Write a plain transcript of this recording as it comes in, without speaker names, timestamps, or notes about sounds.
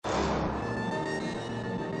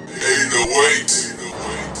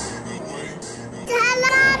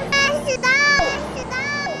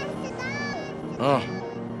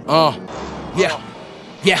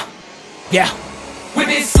Yeah. Whip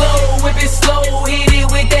it slow, hit it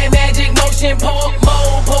with that magic motion. Pork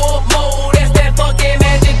mode, that's that fucking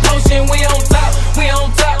magic potion. We on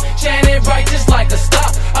top, shining bright just like a star.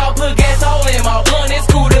 I'll put gas all in my blunt, it's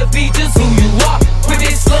cool to be just who you are.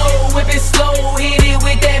 Whip it slow, hit it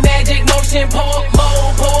with that magic motion. Pork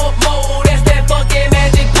mode, that's that fucking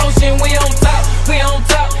magic potion. We on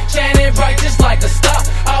top, shining bright just like a star.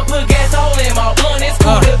 I'll put gas all in my blunt, it's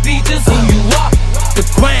cool to be just who you are. The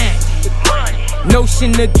grind,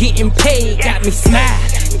 notion of getting paid got me smiling.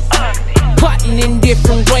 Plotting in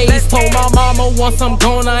different ways. Told my mama once I'm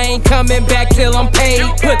gone I ain't coming back till I'm paid.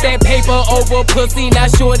 Put that paper over pussy, now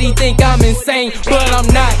shorty think I'm insane, but I'm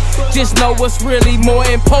not. Just know what's really more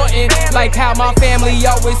important, like how my family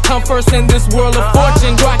always come first in this world of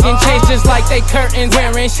fortune. Rocking chains just like they curtains,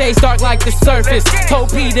 wearing shades dark like the surface. Told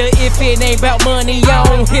Peter if it ain't about money I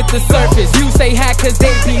don't hit the surface. You say hi cause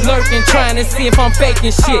they be lurking, trying to see if I'm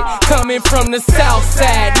faking shit. Coming from the south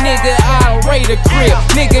side, nigga I'll raid a crib.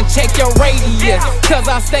 Nigga check your radius, cause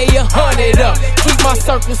I stay 100 up. Keep my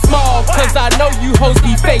circle small, cause I know you hoes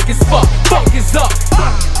be fake as fuck. Fuck is up.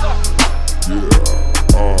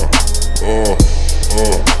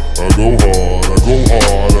 I go hard, I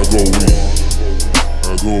go weak.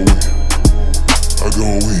 I go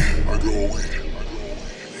weak.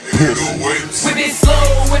 Whip it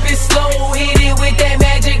slow, hit it with that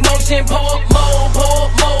magic motion. Pork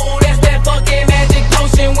mode, that's that fucking magic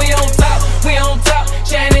potion. We on top,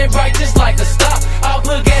 shining bright just like a star. I'll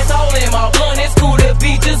put gas all in my blunt, it's cool to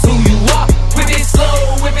be just who you are. Whip it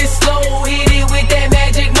slow, hit it with that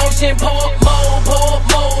magic motion. Pork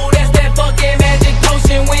mode, that's that fucking magic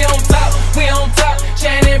potion. We on top,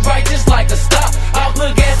 shining bright just like a star. I'll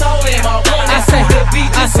put gas all in my blunt, it's cool to be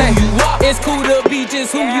just who you are. It's cool to be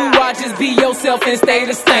just who you are, just be yourself and stay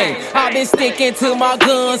the same. I've been sticking to my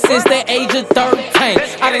guns since the age of 13.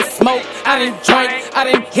 I done smoked, I done drank, I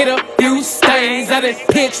done hit a few stains. I done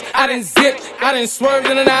pitched, I done zipped, I done swerved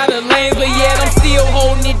in and out of lanes. But yet I'm still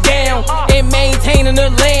holding it down and maintaining the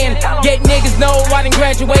land. Yet niggas know I done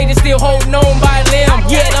graduated, still holding on by limb.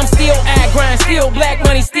 Yet I'm still at grind, still black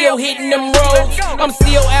money, still hitting them roads. I'm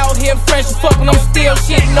still out here fresh as fuck and I'm still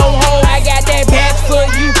shitting on hoes. I got that batch for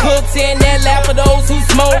you cooks and that lap for those who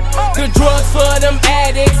smoke. The drugs for them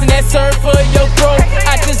addicts and that serve for your throat.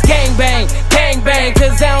 I just gangbang,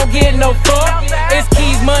 cause I don't get no fuck. It's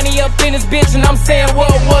Keez money up in this bitch and I'm saying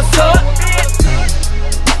what's up?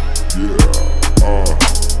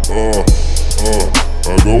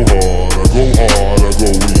 I go hard, I go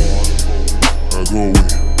weak.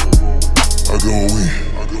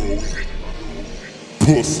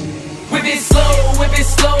 Pussy. Whip it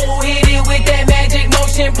slow, hit it with that magic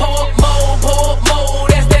motion. Pork mode,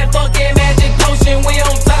 that's that fucking magic potion. We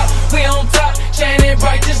on top, shining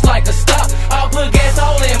bright just like a star. I'll put gas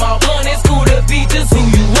all in my blunt, it's cool to be just who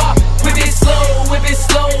you are. Whip it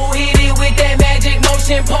slow, hit it with that magic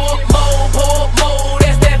motion. Pork mode.